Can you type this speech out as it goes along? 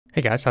Hey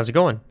guys, how's it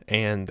going?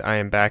 And I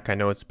am back. I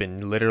know it's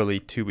been literally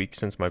 2 weeks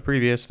since my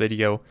previous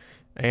video,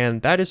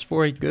 and that is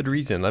for a good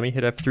reason. Let me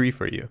hit F3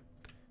 for you.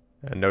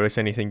 Notice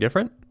anything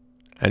different?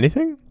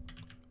 Anything?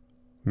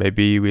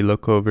 Maybe we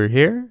look over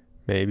here?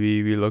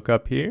 Maybe we look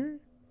up here?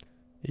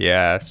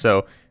 Yeah,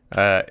 so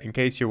in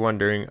case you're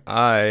wondering,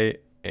 I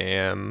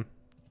am,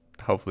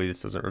 hopefully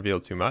this doesn't reveal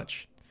too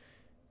much,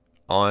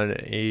 on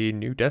a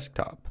new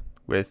desktop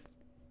with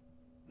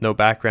no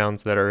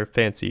backgrounds that are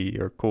fancy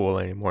or cool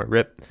anymore.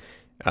 RIP.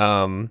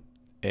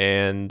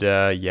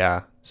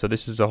 Yeah, so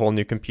this is a whole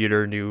new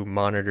computer, new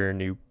monitor,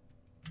 new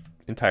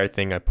entire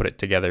thing. I put it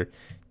together.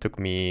 Took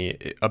me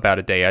about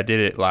a day. I did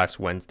it last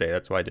Wednesday.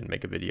 That's why I didn't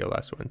make a video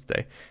last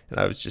Wednesday. And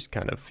I was just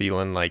kind of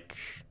feeling like,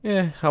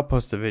 I'll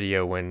post a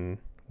video when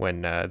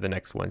the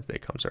next Wednesday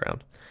comes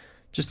around,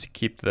 just to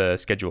keep the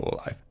schedule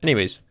alive.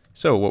 Anyways,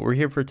 so what we're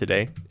here for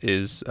today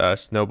is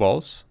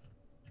snowballs.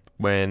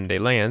 When they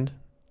land,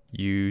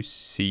 you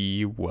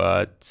see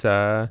what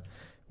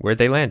where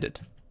they landed.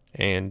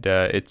 And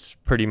it's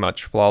pretty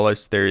much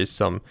flawless. There is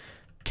some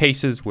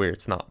cases where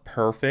it's not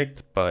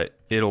perfect, but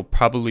it'll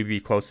probably be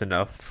close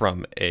enough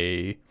from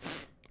a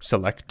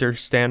selector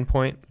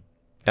standpoint.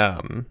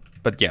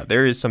 But yeah,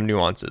 there is some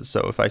nuances.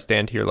 So if I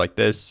stand here like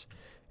this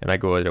and I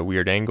go at a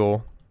weird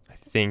angle, I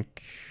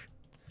think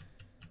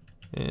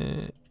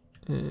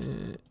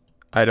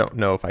I don't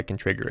know if I can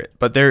trigger it,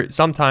 but there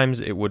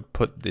sometimes it would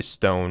put this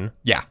stone.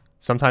 Yeah,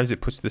 sometimes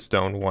it puts the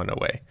stone one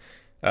away,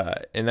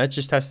 and that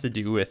just has to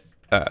do with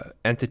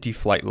entity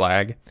flight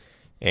lag,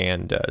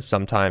 and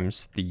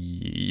sometimes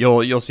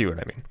you'll see what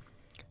I mean.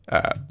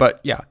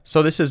 But yeah,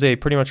 so this is a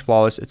pretty much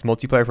flawless. It's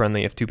multiplayer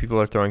friendly. If two people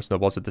are throwing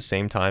snowballs at the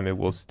same time, it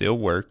will still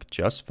work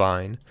just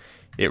fine.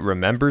 It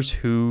remembers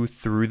who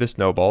threw the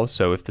snowball,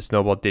 so if the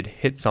snowball did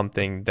hit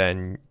something,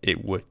 then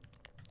it would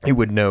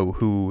know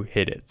who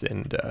hit it,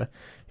 and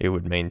it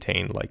would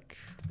maintain like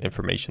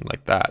information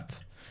like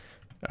that.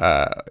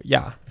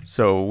 Yeah,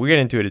 so we get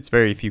into it. It's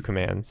very few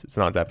commands. It's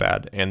not that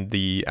bad. And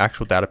the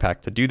actual data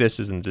pack to do this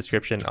is in the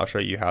description. I'll show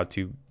you how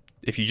to,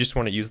 if you just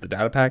want to use the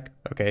data pack,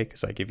 okay,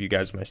 because I give you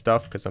guys my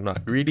stuff because I'm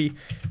not greedy.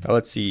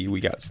 Let's see, we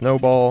got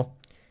snowball,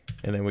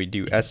 and then we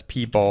do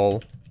SP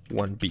ball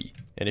 1B.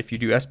 And if you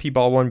do SP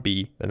ball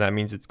 1B, then that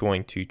means it's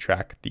going to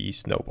track the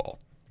snowball.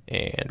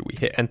 And we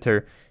hit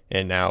enter,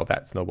 and now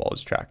that snowball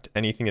is tracked.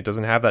 Anything that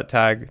doesn't have that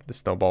tag, the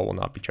snowball will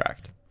not be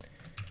tracked.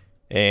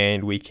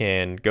 And we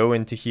can go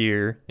into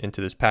here,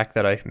 into this pack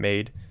that I've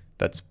made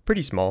that's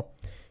pretty small,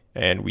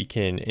 and we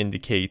can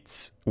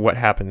indicate what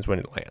happens when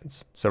it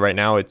lands. So right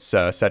now it's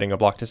setting a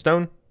block to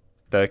stone.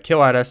 The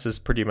kill at S is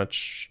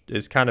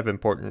kind of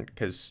important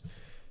because,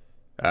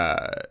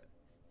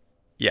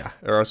 yeah,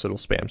 or else it'll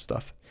spam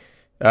stuff.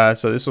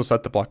 So this will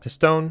set the block to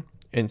stone.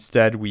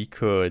 Instead, we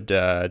could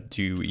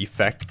do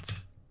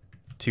effect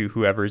to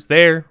whoever's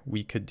there.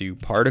 We could do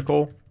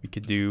particle. We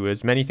could do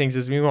as many things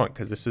as we want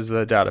because this is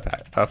a data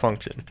pack, a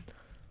function.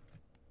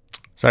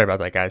 Sorry about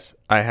that, guys.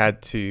 I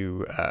had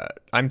to,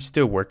 I'm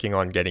still working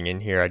on getting in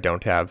here. I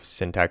don't have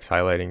syntax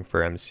highlighting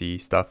for MC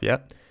stuff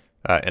yet.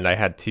 And I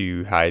had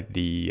to hide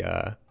the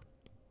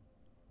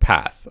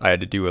path. I had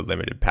to do a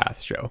limited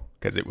path show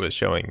because it was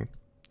showing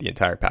the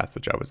entire path,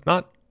 which I was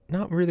not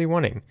really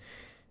wanting.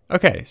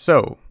 Okay,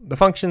 so the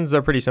functions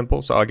are pretty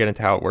simple, so I'll get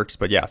into how it works.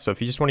 But yeah, so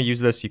if you just want to use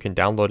this, you can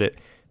download it,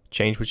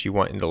 change what you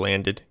want in the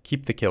landed,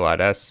 keep the kill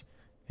at S,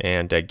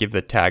 and give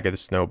the tag of the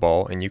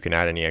snowball, and you can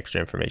add any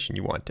extra information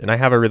you want. And I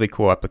have a really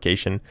cool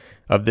application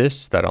of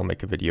this that I'll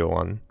make a video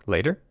on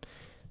later.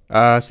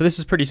 So this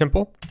is pretty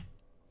simple.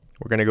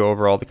 We're going to go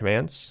over all the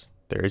commands.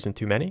 There isn't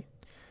too many.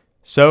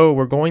 So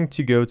we're going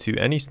to go to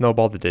any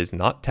snowball that is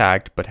not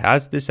tagged but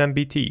has this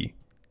MBT,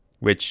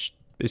 which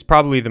is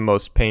probably the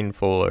most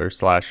painful or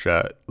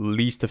 /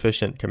 least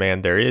efficient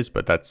command there is,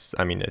 but that's,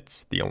 I mean,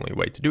 it's the only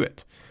way to do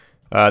it.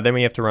 Then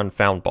we have to run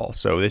found ball.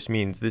 So this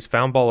means this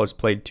found ball is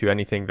played to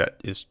anything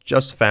that is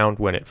just found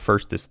when it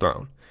first is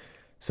thrown.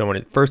 So when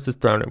it first is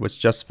thrown, it was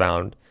just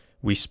found.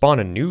 We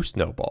spawn a new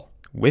snowball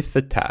with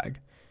the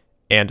tag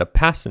and a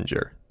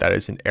passenger that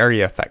is an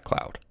area effect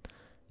cloud.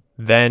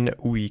 Then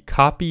we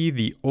copy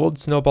the old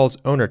snowball's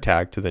owner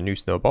tag to the new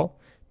snowball,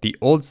 the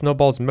old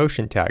snowball's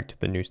motion tag to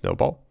the new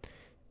snowball,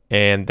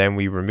 and then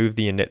we remove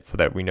the init so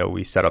that we know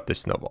we set up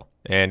this snowball,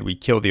 and we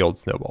kill the old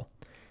snowball.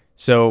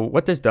 So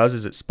what this does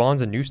is it spawns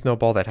a new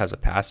snowball that has a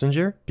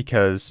passenger,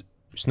 because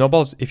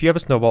snowballs, if you have a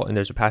snowball and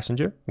there's a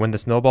passenger, when the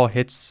snowball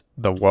hits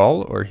the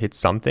wall or hits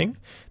something,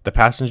 the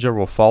passenger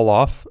will fall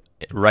off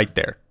right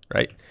there,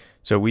 right?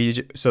 So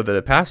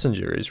the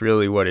passenger is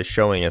really what is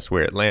showing us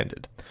where it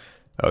landed,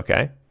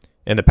 okay?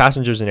 And the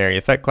passenger is an area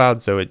effect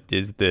cloud, so it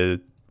is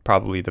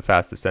probably the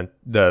fastest and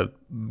the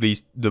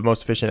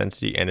most efficient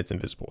entity, and it's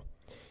invisible.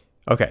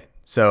 Okay,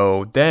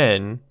 so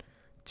then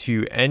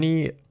to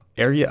any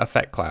area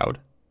effect cloud,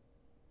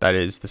 that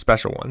is the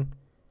special one,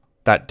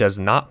 that does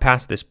not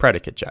pass this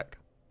predicate check,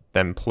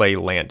 then play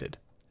landed.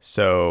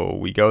 So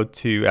we go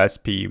to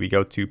SP, we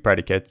go to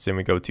predicates, and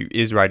we go to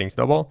is riding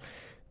snowball.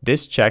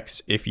 This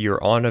checks if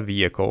you're on a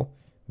vehicle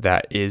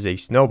that is a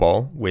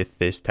snowball with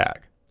this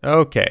tag.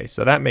 Okay,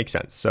 so that makes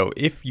sense. So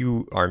if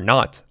you are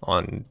not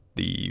on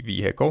the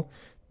vehicle,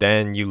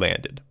 then you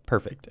landed.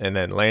 Perfect. And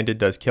then landed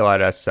does kill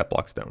out as set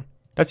block stone.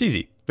 That's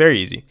easy. Very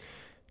easy.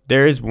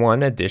 There is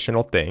one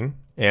additional thing,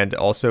 and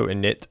also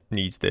init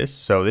needs this.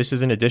 So this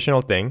is an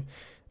additional thing.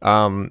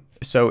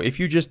 So if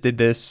you just did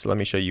this, let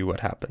me show you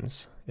what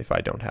happens if I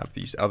don't have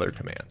these other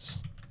commands.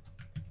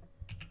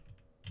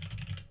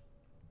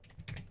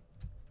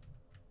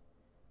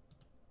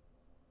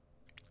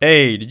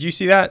 Hey, did you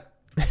see that?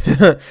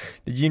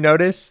 Did you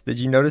notice? Did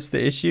you notice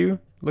the issue?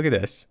 Look at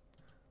this.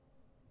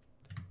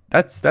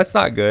 That's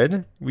not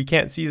good. We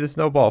can't see the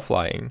snowball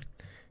flying.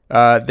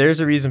 There's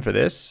a reason for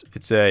this.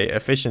 It's a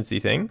efficiency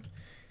thing,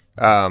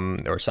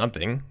 or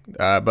something.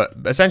 But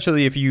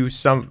essentially, if you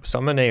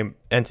summon an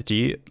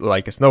entity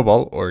like a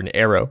snowball or an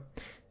arrow,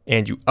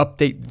 and you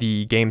update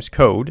the game's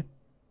code,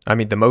 I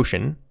mean the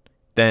motion,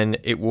 then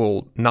it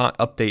will not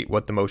update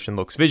what the motion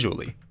looks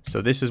visually.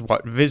 So this is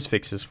what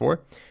VisFix is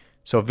for.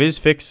 So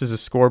VisFix is a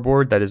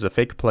scoreboard that is a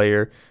fake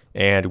player,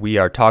 and we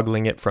are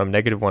toggling it from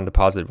 -1 to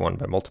 +1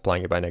 by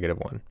multiplying it by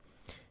 -1.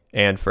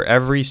 And for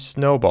every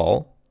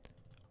snowball,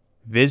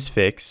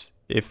 VisFix,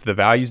 if the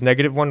value is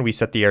 -1, we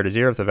set the air to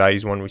 0. If the value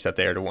is 1, we set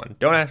the air to 1.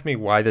 Don't ask me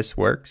why this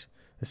works.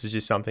 This is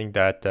just something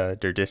that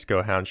Der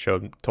Disco Hound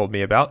told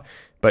me about.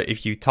 But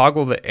if you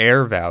toggle the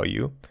air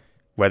value,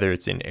 whether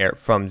it's in air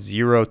from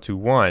 0 to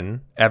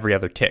 1, every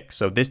other tick.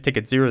 So this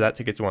ticket's 0, that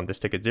ticket's 1, this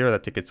ticket's 0,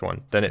 that ticket's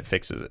 1, then it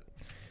fixes it.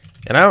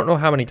 And I don't know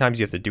how many times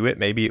you have to do it.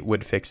 Maybe it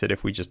would fix it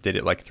if we just did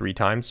it like 3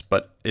 times,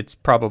 but it's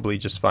probably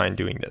just fine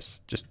doing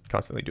this, just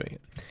constantly doing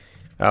it.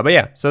 But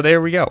yeah, so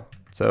there we go.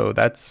 So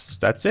that's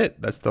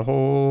it. That's the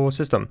whole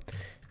system.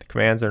 The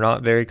commands are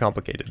not very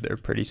complicated. They're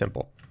pretty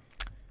simple.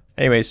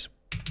 Anyways,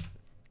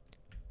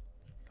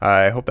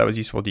 I hope that was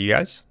useful to you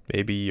guys.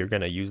 Maybe you're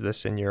going to use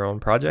this in your own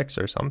projects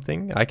or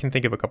something. I can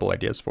think of a couple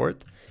ideas for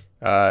it.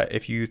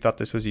 If you thought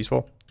this was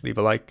useful, leave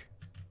a like.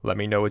 Let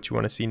me know what you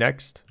want to see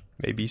next.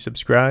 Maybe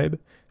subscribe.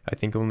 I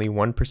think only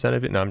 1%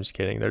 of it. No, I'm just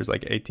kidding. There's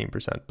like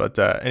 18%. But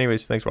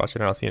anyways, thanks for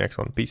watching, and I'll see you next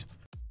one. Peace.